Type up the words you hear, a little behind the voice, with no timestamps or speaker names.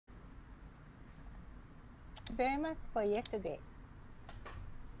very much for yesterday.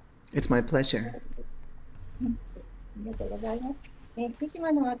 It's my pleasure. ありがとうございます。福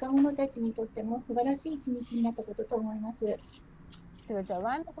島の若者たちにとっても素晴らしい一日になったことと思います。It was a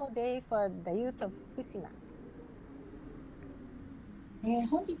wonderful day for the youth of Fukushima.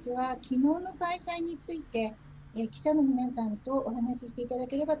 本日は昨日の開催について、記者の皆さんとお話ししていただ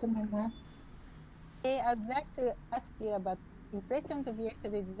ければと思います。Today, I'd like to ask you about impressions of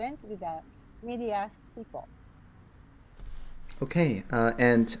yesterday's event with the media people. Okay,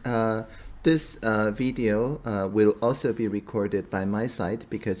 and this video will also be recorded by my side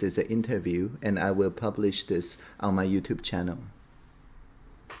because it's an interview, and I will publish this on my YouTube channel.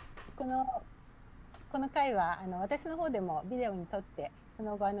 この回は私の方でもビデオに撮ってそ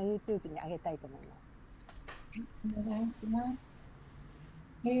の後YouTube に上げたいと思います。お願いします。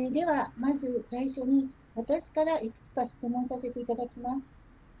ではまず最初に私からいくつか質問させていただきます。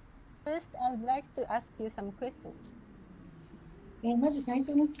First, I would like to ask you some questions. まず最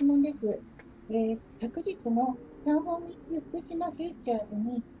初の質問です。昨日のタウンホーム福島フューチャーズ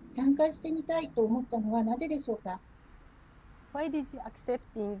に参加してみたいと思ったのはなぜでしょうか？ Why did you accept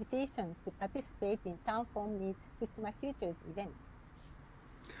the invitation to participate in Town Hall Meets Fukushima Futures event?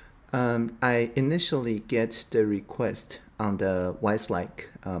 I initially get the request on the Wiselike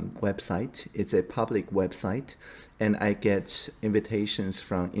website. It's a public website, and I get invitations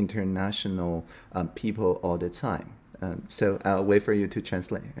from international people all the time. So I'll wait for you to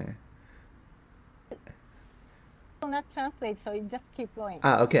translate. Will not translate, so you just keep going.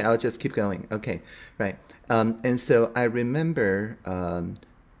 Okay, I'll just keep going. Okay, right. And so I remember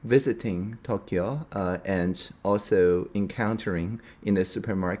visiting Tokyo and also encountering in the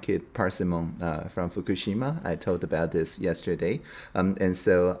supermarket Parsimon from Fukushima. I told about this yesterday. And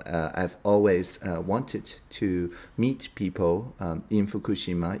so I've always wanted to meet people in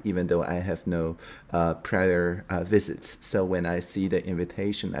Fukushima, even though I have no prior visits. So when I see the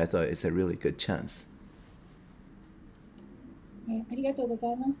invitation, I thought it's a really good chance. ありがとうご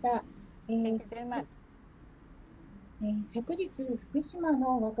ざいました。Thanks very much. 昨日、福島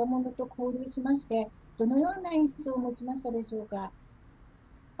の若者と交流しまして、どのような印象を持ちましたでしょうか？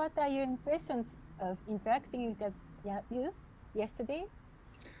 What are your impressions of interacting with the youth yesterday?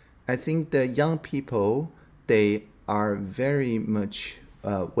 I think the young people, they are very much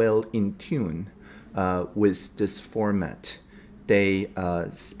well in tune with this format. They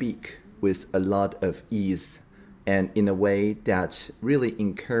speak with a lot of ease and in a way that really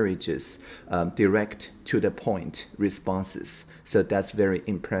encourages direct to the point responses. So that's very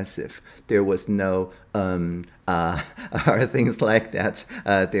impressive. There was no or things like that.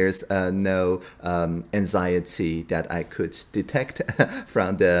 There's no anxiety that I could detect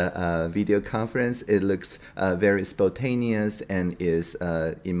from the video conference. It looks very spontaneous and is,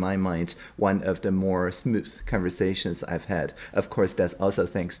 in my mind, one of the more smooth conversations I've had. Of course, that's also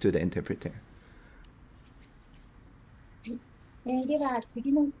thanks to the interpreter. では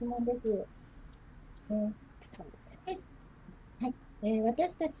次の質問です。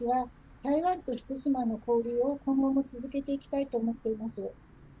私たちは台湾と福島の交流を今後も続けていきたいと思っています。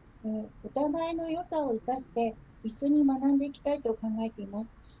お互いの良さを生かして一緒に学んでいきたいと考えていま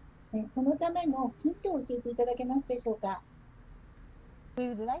す。そのためのヒントを教えていただけますでしょうか？ We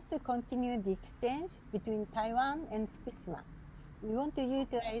would like to continue the exchange between Taiwan and Fukushima. We want to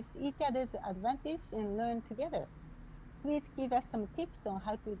utilize each other's advantage and learn together. Please give us some tips on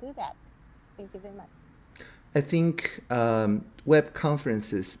how to do that. Thank you very much. I think web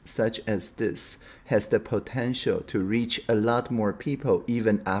conferences such as this has the potential to reach a lot more people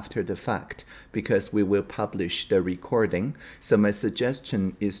even after the fact because we will publish the recording. So my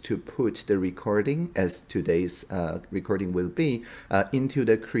suggestion is to put the recording, as today's recording will be, into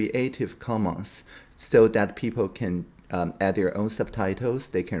the Creative Commons so that people can add their own subtitles,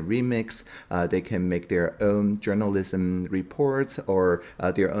 they can remix, they can make their own journalism reports or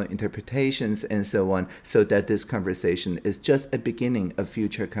their own interpretations and so on, so that this conversation is just a beginning of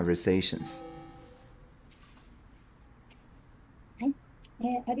future conversations. は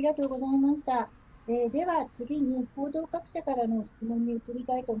い、ありがとうございました。では次に報道各社からの質問に移り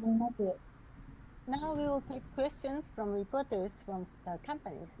たいと思います。Now we will take questions from reporters from the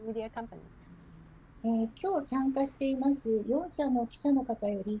companies, media companies. 今日参加しています4社の記者の方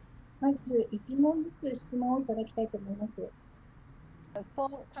より、まず1問ずつ質問をいただきたいと思います。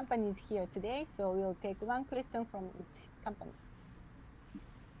Four companies here today, so we'll take one question from each company.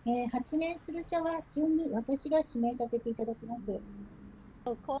 発言する社は順に私が指名させていただきます。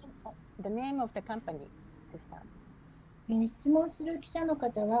We'll call the name of the company to start. 質問する記者の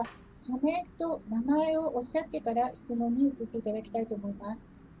方は、署名と名前をおっしゃってから質問に移っていただきたいと思いま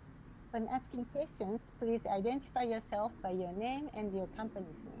す。When asking questions, please identify yourself by your name and your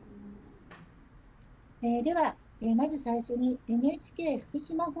company's name. では、まず最初に NHK 福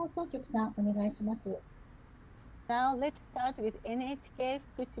島放送局さんお願いします。Now let's start with NHK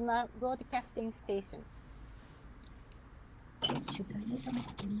Fukushima Broadcasting Station. 取材を行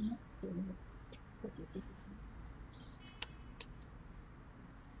っています。少し受けてみます。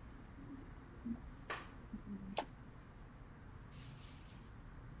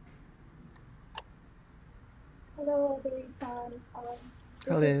Hello, Dori-san.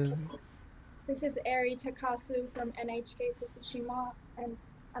 Hello. This is Eri Takasu from NHK Fukushima, and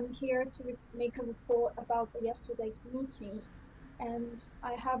I'm here to make a report about yesterday's meeting. And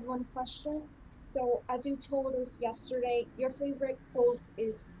I have one question. So, as you told us yesterday, your favorite quote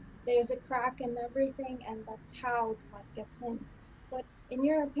is, "There's a crack in everything, and that's how the light gets in." But in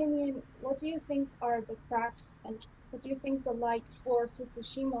your opinion, what do you think are the cracks, and what do you think the light for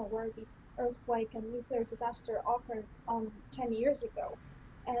Fukushima, where the earthquake and nuclear disaster occurred 10 years ago?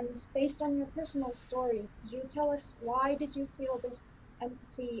 And based on your personal story, could you tell us why did you feel this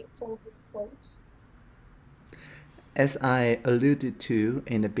empathy for this quote? As I alluded to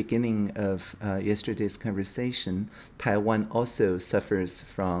in the beginning of yesterday's conversation, Taiwan also suffers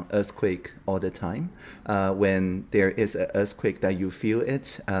from earthquake all the time. When there is an earthquake that you feel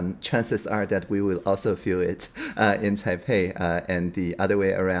it, chances are that we will also feel it in Taipei and the other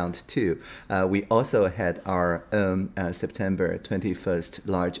way around too. We also had our own September 21st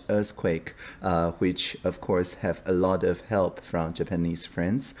large earthquake, which of course have a lot of help from Japanese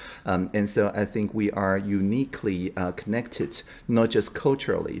friends. And so I think we are uniquely connected, not just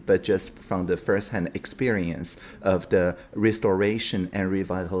culturally, but just from the first-hand experience of the restoration and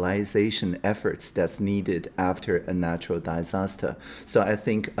revitalization efforts that's needed after a natural disaster. So I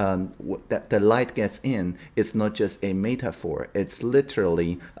think that the light gets in is not just a metaphor. It's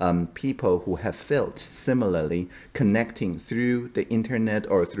literally people who have felt similarly connecting through the internet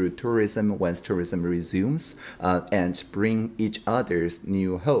or through tourism once tourism resumes and bring each other's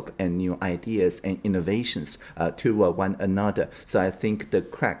new hope and new ideas and innovations to one another. So I think the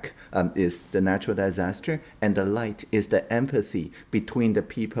crack is the natural disaster, and the light is the empathy between the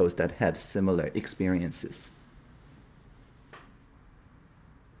peoples that had similar experiences.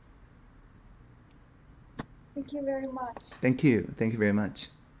 Thank you very much. Thank you. Thank you very much.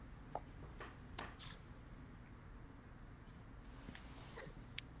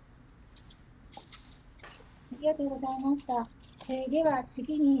 ありがとうございました。では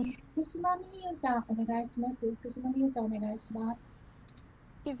次に福島みゆさんお願いします。福島みゆさんお願いします。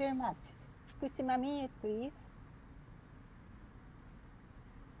Thank you very much. Fukushima Miyu, please.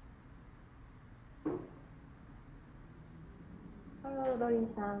 Hello,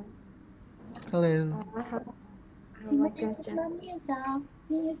 Dorin-san. Hello. I have すみま one せん、福 question. 島み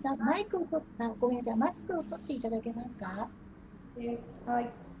ゆさん、マイクを取ったごめんなさい、マスクを取っていただけますか。I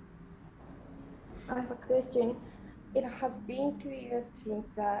have a question. It has been 2 years since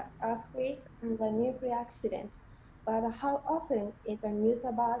the earthquake and the nuclear accident, but how often is the news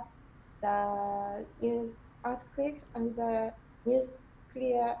about the earthquake and the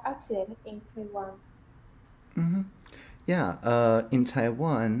nuclear accident in Taiwan? Mm-hmm. Yeah, in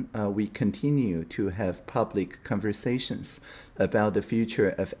Taiwan, we continue to have public conversations about the future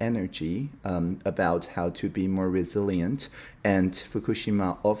of energy, about how to be more resilient, and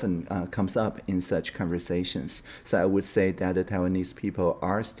Fukushima often comes up in such conversations. So I would say that the Taiwanese people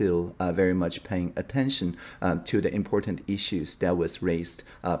are still very much paying attention to the important issues that was raised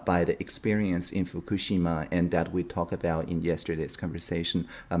by the experience in Fukushima and that we talked about in yesterday's conversation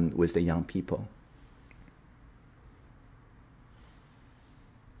with the young people.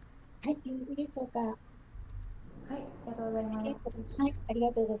 はい、よろしいでしょうか。はい、ありがとうございます。はい、あり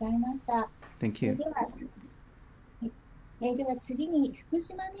がとうございました。Thank you. では次に福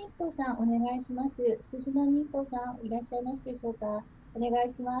島民放さんお願いします。福島民放さんいらっしゃいますでしょうか。お願い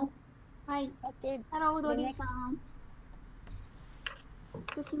します。はい。Okay. Hello, ドリさん。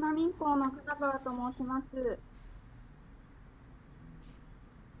福島民放の片沢と申します。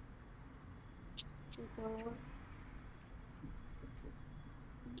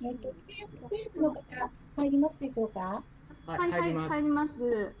生徒の方入りますでしょうか。はい、入りま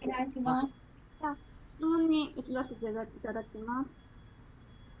す。お願いします。じゃあ、質問に移らせていただきます。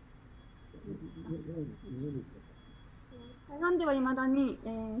台湾では未だに、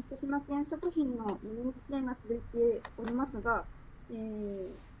福島県食品の輸入規制が続いておりますが、規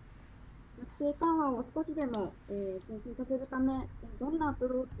制緩和を少しでも、前進させるため、どんなアプ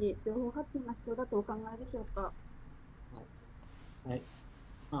ローチ、情報発信が必要だとお考えでしょうか。はい。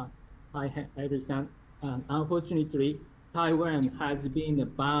I understand. Unfortunately, Taiwan has been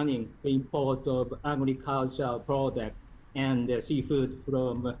banning the import of agricultural products and seafood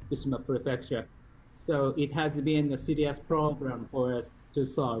from Fukushima Prefecture. So it has been a serious problem for us to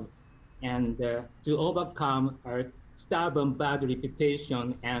solve and to overcome our stubborn bad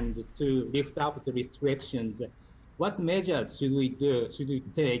reputation and to lift up the restrictions. What measures should we do, should we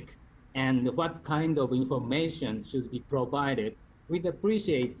take, and what kind of information should be provided? We'd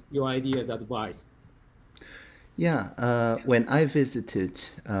appreciate your ideas, advice. Yeah, when I visited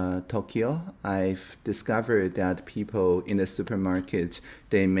Tokyo, I've discovered that people in the supermarket,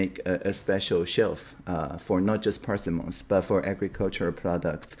 they make a special shelf for not just parsimons, but for agricultural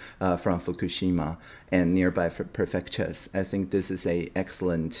products from Fukushima and nearby prefectures. I think this is an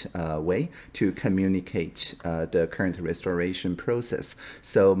excellent way to communicate the current restoration process.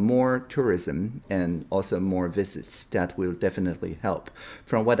 So more tourism and also more visits, that will definitely help.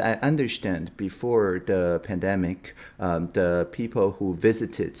 From what I understand, before the pandemic, the people who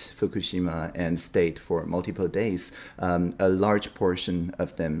visited Fukushima and stayed for multiple days, a large portion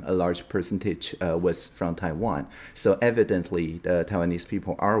of them, a large percentage was from Taiwan. So evidently, the Taiwanese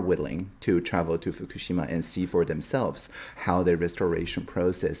people are willing to travel to Fukushima and see for themselves how the restoration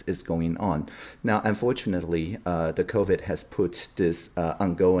process is going on. Now, unfortunately, the COVID has put this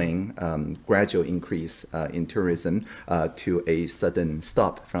ongoing gradual increase in tourism to a sudden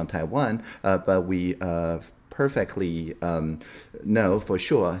stop from Taiwan, but we perfectly know for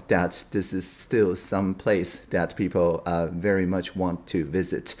sure that this is still some place that people very much want to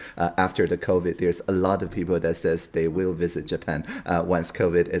visit after the COVID. There's a lot of people that says they will visit Japan once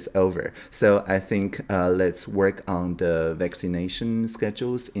COVID is over. So I think let's work on the vaccination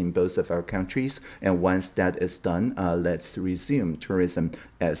schedules in both of our countries. And once that is done, let's resume tourism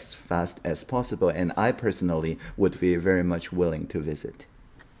as fast as possible. And I personally would be very much willing to visit.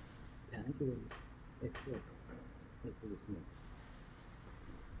 Thank you very much.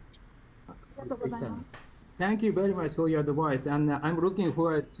 Thank you very much for your advice, and I'm looking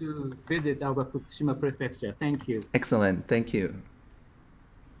forward to visit our Fukushima Prefecture. Thank you. Excellent. Thank you.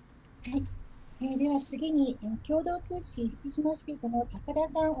 はい。では次に、共同通信福島支局の高田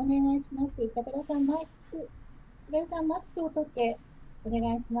さんお願いします。高田さんマスクを取ってお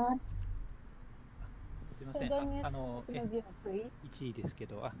願いします。すみません。1位ですけ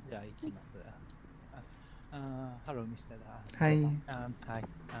ど、じゃあ行きます。Hello, Mr. Hi. Hi.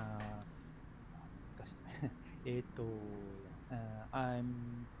 難しい。I'm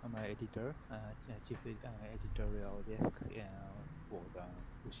an editor, chief editorial desk for the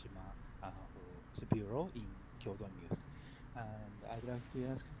Fukushima bureau in Kyoto News. And I'd like to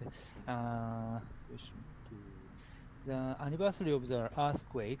ask the anniversary of the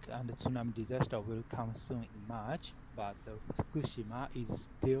earthquake and the tsunami disaster will come soon in March, but Fukushima is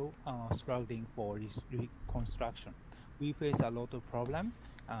still struggling for reconstruction. We face a lot of problems,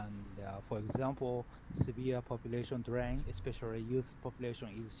 and for example, severe population drain, especially youth population,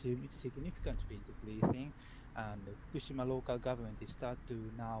 is significantly decreasing, and the Fukushima local government is start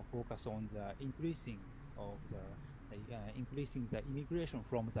to now focus on the increasing the immigration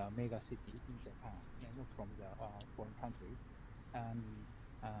from the mega city in Japan, not from the foreign country. And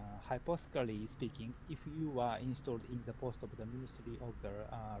hypothetically speaking, if you are installed in the post of the Ministry of the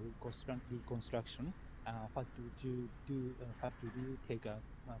Reconstruction, what would you do? What would you take?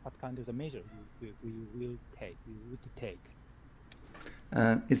 What kind of the measure you would take?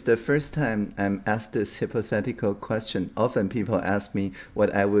 It's the first time I'm asked this hypothetical question. Often people ask me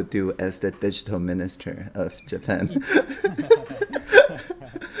what I would do as the digital minister of Japan.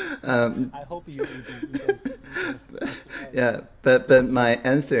 I hope you will be. Yeah, but my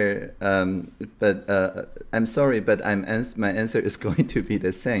answer, I'm sorry, but my answer is going to be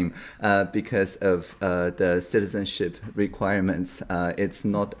the same because of the citizenship requirements. It's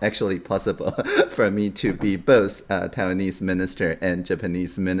not actually possible for me to be both Taiwanese minister and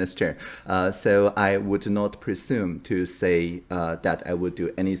Japanese minister. So I would not presume to say that I would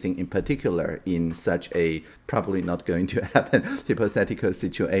do anything in particular in such a probably not going to happen hypothetical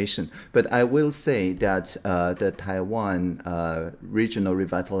situation. But I will say that the Taiwan regional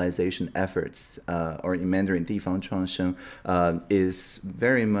revitalization efforts, or in Mandarin 地方创生, is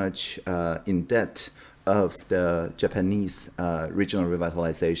very much in debt of the Japanese regional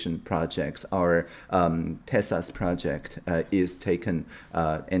revitalization projects. Our TESAS project is taken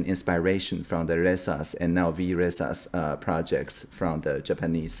an inspiration from the RESAS and now VRESAS projects from the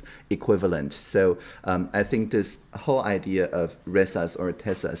Japanese equivalent. So I think this whole idea of RESAS or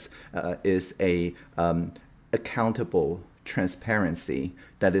TESAS is a accountable transparency.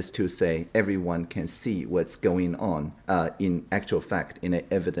 That is to say, everyone can see what's going on in actual fact in an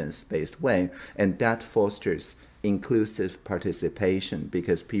evidence-based way, and that fosters inclusive participation,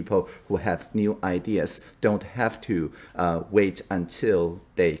 because people who have new ideas don't have to wait until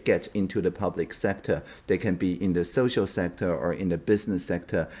they get into the public sector. They can be in the social sector or in the business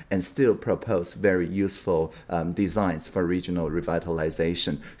sector and still propose very useful designs for regional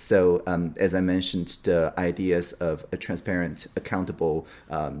revitalization. So as I mentioned, the ideas of a transparent, accountable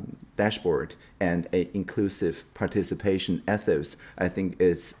dashboard and an inclusive participation ethos, I think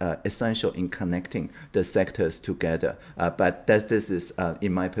is essential in connecting the sectors together. But this is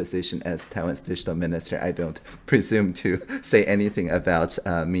in my position as Taiwan's digital minister. I don't presume to say anything about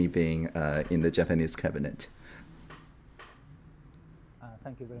me being in the Japanese cabinet.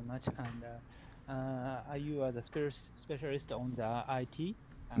 Thank you very much. And you are the specialist on the IT,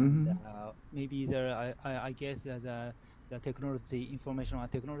 and maybe I guess the technology, information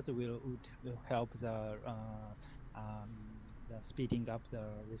technology will help the speeding up the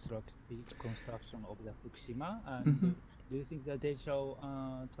reconstruction of the Fukushima. And do you think the digital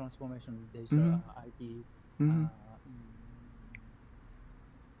transformation, digital IT,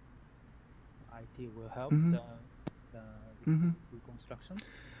 IT will help the reconstruction?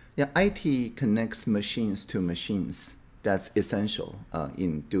 Yeah, IT connects machines to machines. That's essential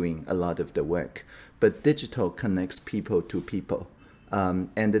in doing a lot of the work. But digital connects people to people.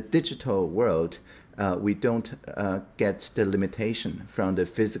 And the digital world, we don't get the limitation from the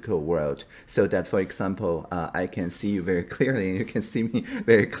physical world, so that, for example, I can see you very clearly and you can see me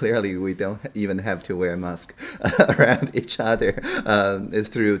very clearly. We don't even have to wear a mask around each other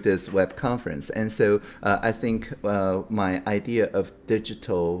through this web conference. And so I think my idea of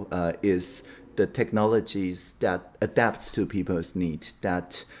digital is the technologies that adapts to people's need,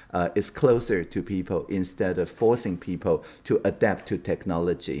 that is closer to people instead of forcing people to adapt to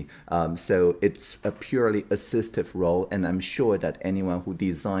technology. So it's a purely assistive role, and I'm sure that anyone who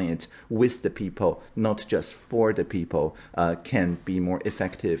designs it with the people, not just for the people, can be more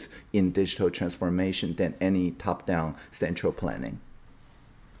effective in digital transformation than any top-down central planning.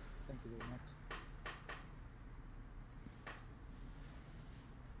 Thank you very much.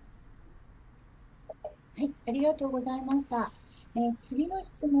 はい、ありがとうございました。次の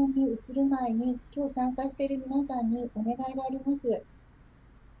質問に移る前に、今日参加している皆さんにお願いがあります。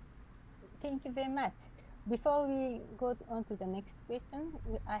Thank you very much. Before we go on to the next question,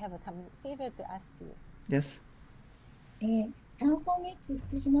 I have some favor to ask you. Yes. タウンフォーミッツ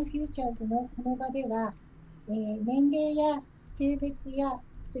福島フューチャーズのこの場では、年齢や性別や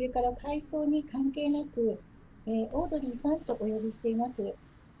それから階層に関係なく、オードリーさんとお呼びしています。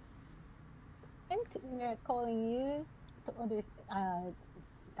And we are calling you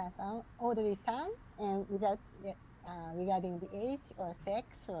Audrey-san, and without regarding the age or sex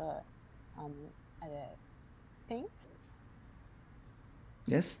or other things.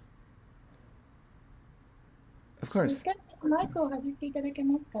 Yes. Of course. マイクを外していただけ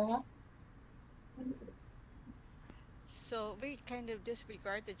ますか? So we kind of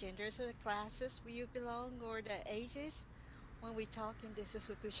disregard the genders of the classes where you belong or the ages when we talk in this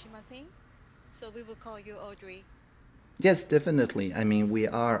Fukushima thing. So we will call you Audrey. Yes, definitely. I mean, we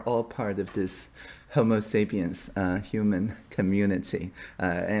are all part of this Homo sapiens human community,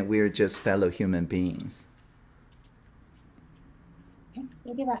 and we're just fellow human beings.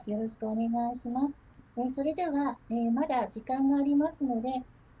 ではよろしくお願いします。それでは、まだ時間がありますので、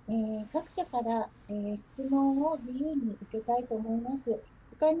各社から、質問を自由に受けたいと思います。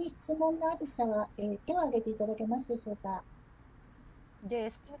他に質問のある者は、手を挙げていただけますでしょうか。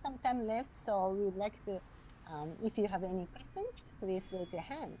There's still some time left, so we would like to, if you have any questions, please raise your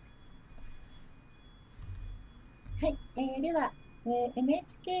hand. はい、では、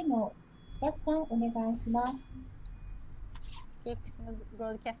NHK のガスさんお願いします。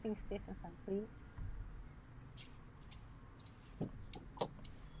Broadcasting station, please.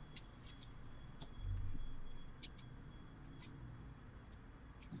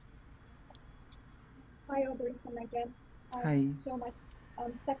 Hi, Audrey-san again. Hi. So my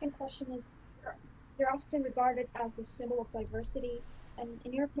second question is, you're often regarded as a symbol of diversity, and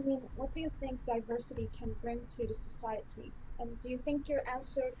in your opinion, what do you think diversity can bring to the society? And do you think your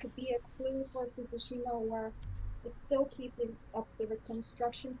answer could be a clue for Fukushima, where it's still keeping up the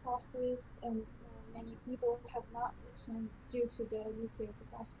reconstruction process and many people have not returned due to the nuclear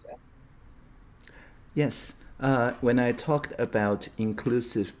disaster? Yes. When I talked about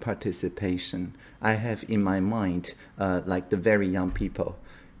inclusive participation, I have in my mind like the very young people.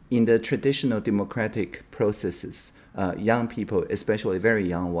 In the traditional democratic processes, young people, especially very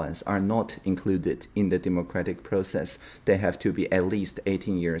young ones, are not included in the democratic process. They have to be at least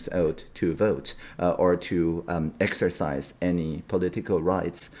 18 years old to vote or to exercise any political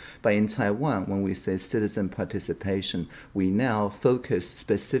rights. But in Taiwan, when we say citizen participation, we now focus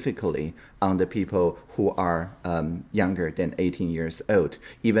specifically on the people who are younger than 18 years old.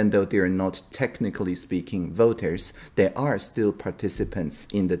 Even though they are not technically speaking voters, they are still participants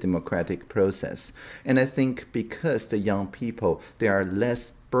in the democratic process. And I think because the young people, they are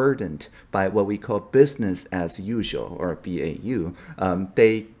less burdened by what we call business as usual, or BAU,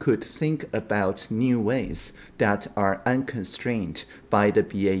 they could think about new ways that are unconstrained by the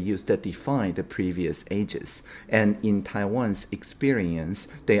BAUs that define the previous ages. And in Taiwan's experience,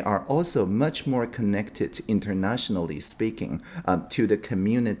 they are also much more connected, internationally speaking, to the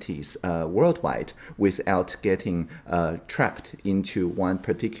communities worldwide without getting trapped into one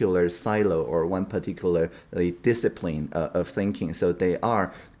particular silo or one particular discipline of thinking. So they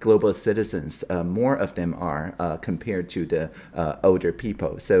are global citizens, more of them are compared to the older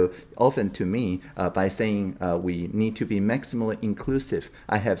people. So often to me, by saying we need to be maximally inclusive,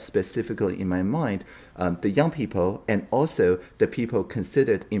 I have specifically in my mind the young people and also the people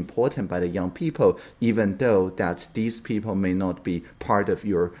considered important by the young people, even though that these people may not be part of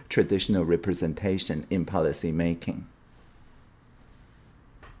your traditional representation in policy making.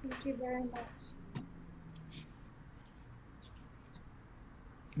 Thank you very much.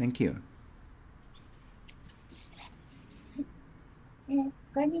 Thank you.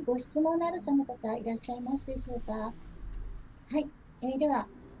 他にご質問のあるその方いらっしゃいますでしょうか。はい、では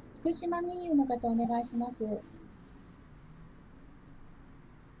福島民友の方お願いします。はい、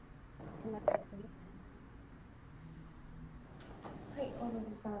小野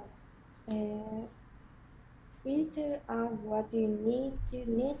さん。Please tell us what you need to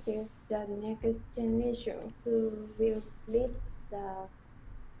nurture the next generation who will lead the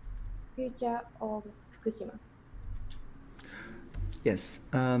future of Fukushima. Yes,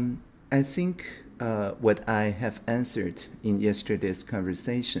 I think what I have answered in yesterday's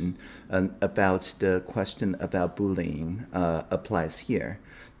conversation about the question about bullying applies here.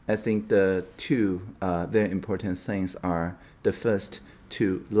 I think the two very important things are the first,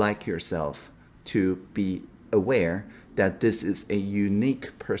 to like yourself, to be aware that this is a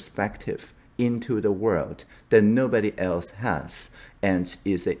unique perspective into the world that nobody else has and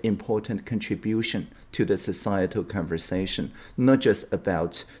is an important contribution to the societal conversation, not just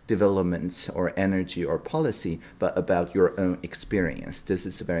about development or energy or policy, but about your own experience. This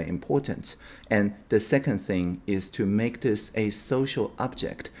is very important. And the second thing is to make this a social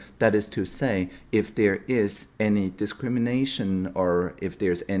object. That is to say, if there is any discrimination or if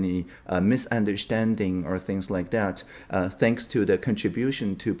there's any misunderstanding or things like that, thanks to the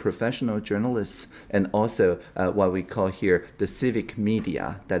contribution to professional journalists and also what we call here the civic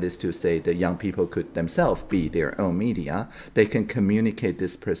media, that is to say the young people could themselves be their own media, they can communicate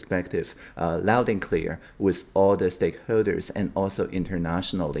this perspective loud and clear with all the stakeholders and also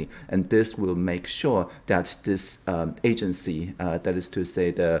internationally. And this will make sure that this agency, that is to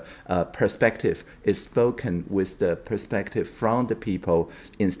say the perspective, is spoken with the perspective from the people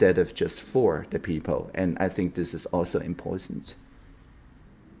instead of just for the people. And I think this is also important.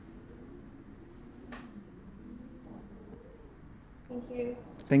 Thank you.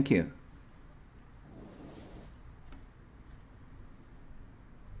 Thank you.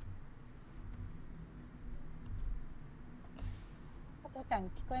 佐藤さん、聞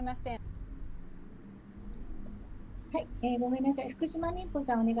こえません。はい、ごめんなさい。福島民子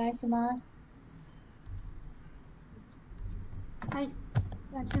さんお願いします。はい。じ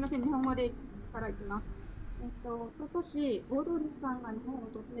ゃあ、すみません。日本語でからいきます。おととし、オードリーさんが日本を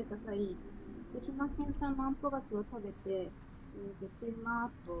訪れた際、福島県産万歩柿を食べて、絶対うまー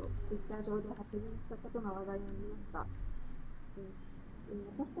とツイッター上で発言したことが話題になりました。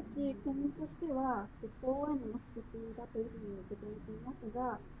私たち県民としては、復興応援の目的だというふうに受け止めています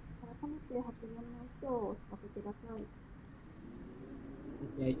が、改めて発言の意図を聞かせてください。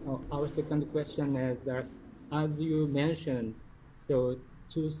Okay, our second question is, as you mentioned, so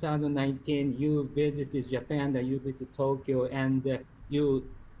 2019 you visited Japan and you visited Tokyo and you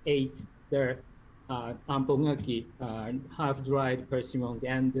ate the ampongaki, half-dried persimmons,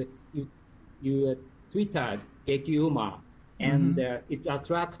 and you tweeted Gekiuma, and it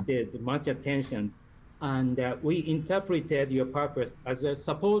attracted much attention. And we interpreted your purpose as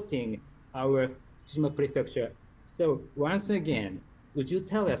supporting our Fukushima prefecture. So once again, would you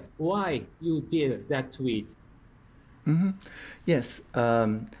tell us why you did that tweet? Yes.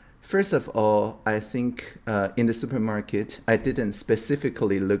 First of all, I think in the supermarket, I didn't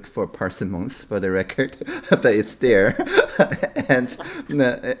specifically look for parsimons for the record, but it's there. And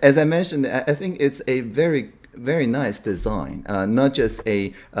as I mentioned, I think it's a very nice design, not just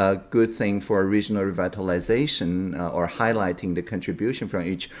a good thing for regional revitalization or highlighting the contribution from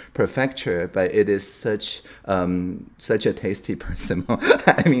each prefecture, but it is such a tasty persimmon.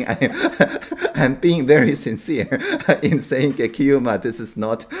 I mean, I'm being very sincere in saying Kiyuma, this is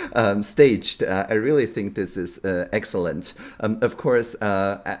not staged. I really think this is excellent. Of course,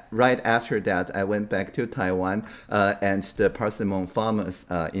 right after that, I went back to Taiwan, and the persimmon farmers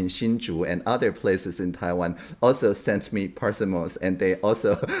in Hsinchu and other places in Taiwan also sent me parsimons, and they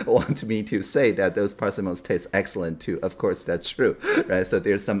also want me to say that those parsimons taste excellent too. Of course, that's true, right? So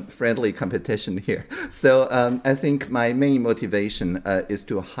there's some friendly competition here. So I think my main motivation is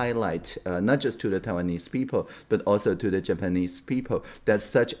to highlight not just to the Taiwanese people, but also to the Japanese people that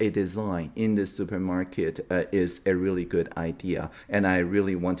such a design in the supermarket is a really good idea. And I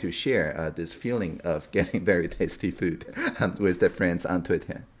really want to share this feeling of getting very tasty food with the friends on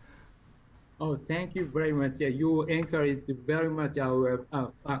Twitter. Oh, thank you very much. Yeah, you encouraged very much our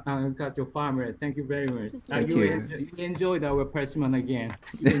agricultural farmers. Thank you very much. Thank you. You enjoyed our persimmon again.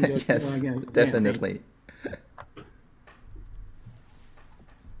 You enjoyed Yes, again. definitely.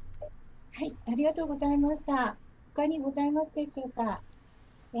 はい、ありがとうございました。他にございますでしょうか。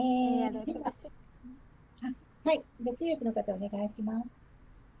Any other では questions? はい、じゃあ通訳の方お願いします。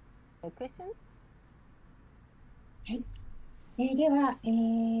Questions? はい。では、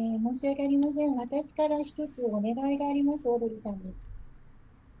申し訳ありません。私から一つお願いがあります、オードリーさんに。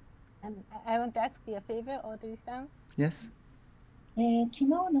I want to ask you a favor, Audrey-san. Yes. 昨日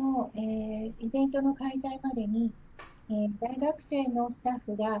の、イベントの開催までに、大学生のスタッ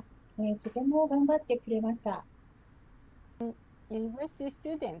フが、とても頑張ってくれました。University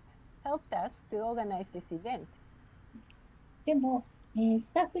students helped us to organize this event. でも、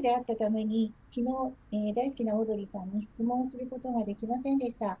スタッフであったために、昨日、大好きなオードリーさんに質問することができませんで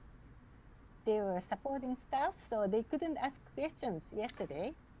した。They were supporting staff, so they couldn't ask questions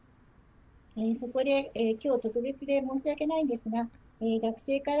yesterday. そこで、今日特別で申し訳ないんですが、学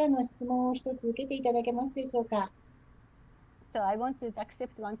生からの質問を一つ受けていただけますでしょうか。So I want you to accept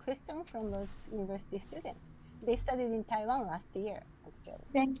one question from those university students. They studied in Taiwan last year, actually.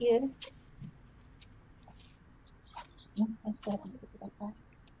 Thank you. スタートしてください。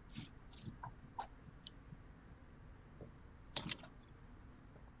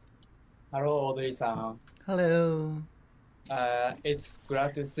Hello, Audrey-san. Hello. It's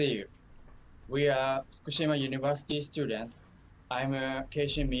glad to see you. We are Fukushima University students. I'm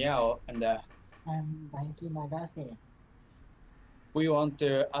Keishin Miyao, and I'm Banki Nagase. we want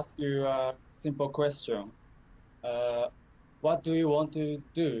to ask you a simple question. What do you want to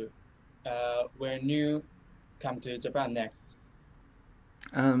do when you come to Japan next?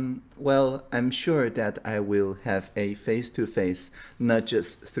 Well, I'm sure that I will have a face-to-face, not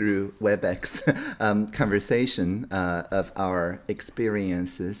just through WebEx conversation of our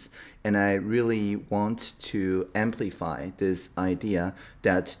experiences. And I really want to amplify this idea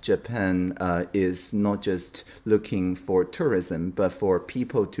that Japan is not just looking for tourism, but for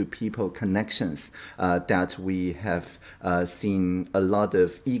people-to-people connections, that we have seen a lot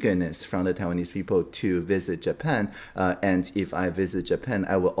of eagerness from the Taiwanese people to visit Japan. And if I visit Japan,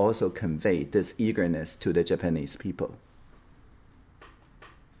 I will also convey this eagerness to the Japanese people.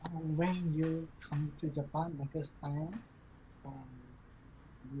 When you come to Japan next time,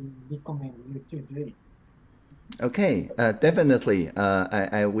 we recommend you to do it. Okay, definitely.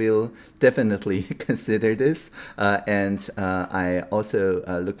 I will definitely consider this, and I also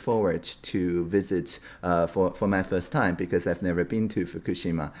look forward to visit for my first time, because I've never been to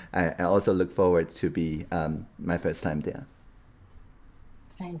Fukushima. I also look forward to be my first time there.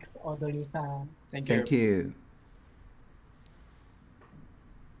 Thanks, Audrey-san. Thank you. Thank you.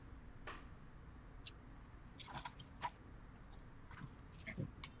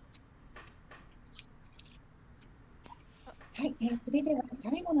 はい、それでは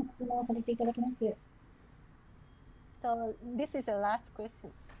最後の質問をさせていただきます。So this is the last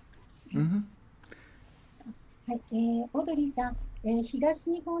question. はい、オードリーさん、東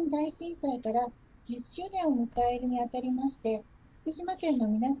日本大震災から10周年を迎えるにあたりまして、福島県の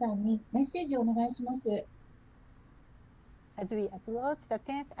皆さんにメッセージをお願いします。As we approach the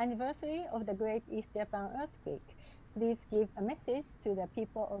 10th anniversary of the Great East Japan earthquake, please give a message to the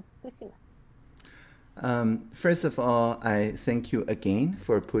people of Fukushima. First of all, I thank you again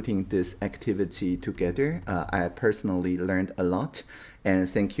for putting this activity together. I personally learned a lot, and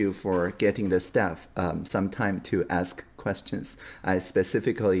thank you for getting the staff some time to ask questions. I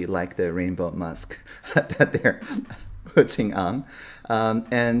specifically like the rainbow mask that they're putting on.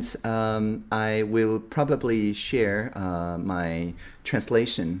 I will probably share my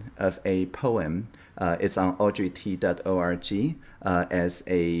translation of a poem. It's on audreyt.org as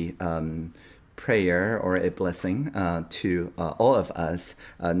a prayer or a blessing to all of us,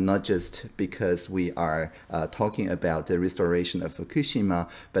 not just because we are talking about the restoration of Fukushima,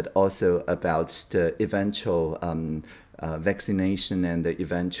 but also about the eventual vaccination and the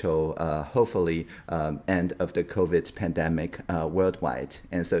eventual, hopefully, end of the COVID pandemic worldwide.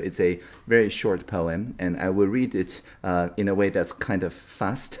 And so it's a very short poem, and I will read it in a way that's kind of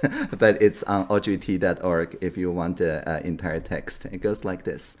fast, but it's on audreyt.org if you want the entire text. It goes like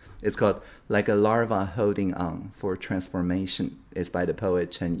this. It's called Like a Larva Holding On for Transformation. It's by the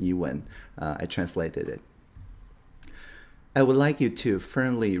poet Chen Yiwen. I translated it. I would like you to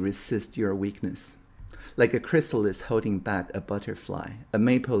firmly resist your weakness. Like a chrysalis holding back a butterfly, a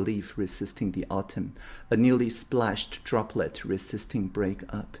maple leaf resisting the autumn, a newly splashed droplet resisting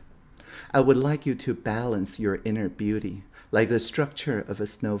break-up. I would like you to balance your inner beauty, like the structure of a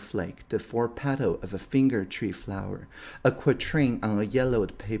snowflake, the four-petal of a finger tree flower, a quatrain on a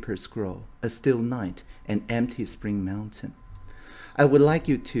yellowed paper scroll, a still night, an empty spring mountain. I would like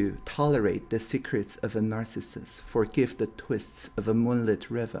you to tolerate the secrets of a narcissus, forgive the twists of a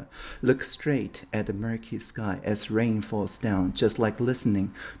moonlit river, look straight at the murky sky as rain falls down, just like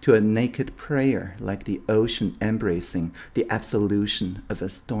listening to a naked prayer, like the ocean embracing the absolution of a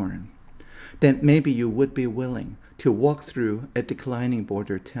storm. Then maybe you would be willing to walk through a declining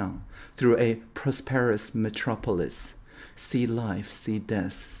border town, through a prosperous metropolis, see life, see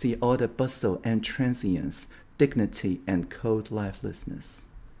death, see all the bustle and transience, dignity and cold lifelessness.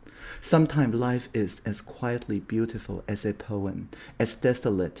 Sometimes life is as quietly beautiful as a poem, as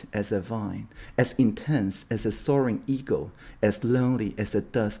desolate as a vine, as intense as a soaring eagle, as lonely as the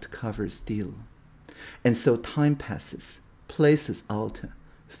dust-covered steel. And so time passes, places alter,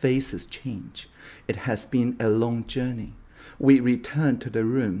 faces change. It has been a long journey. We return to the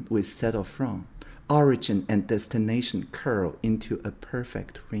room we settled from. Origin and destination curl into a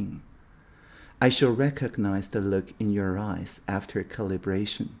perfect ring. I shall recognize the look in your eyes after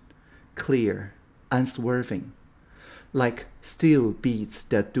calibration, clear, unswerving, like steel beads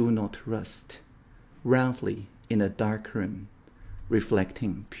that do not rust, roundly in a dark room,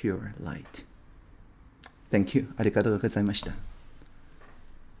 reflecting pure light. Thank you. ありがとうございました。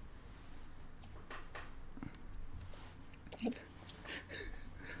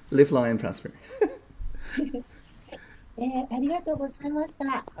Live long and prosper. ありがとうございました。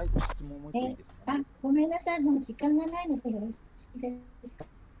はい、質問もう一個いいですか？ごめんなさい、もう時間がないのでよろしいですか？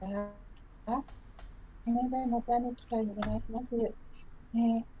ごめんなさい、また機会にお願いします。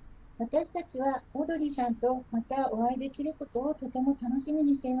私たちはオードリーさんとまたお会いできることをとても楽しみ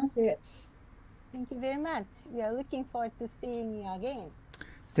にしています。Thank you very much. We are looking forward to seeing you again.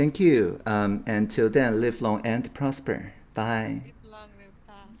 Thank you. Until then, live long and prosper. Bye. Live long, live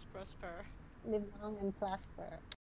fast, prosper. Live long and prosper.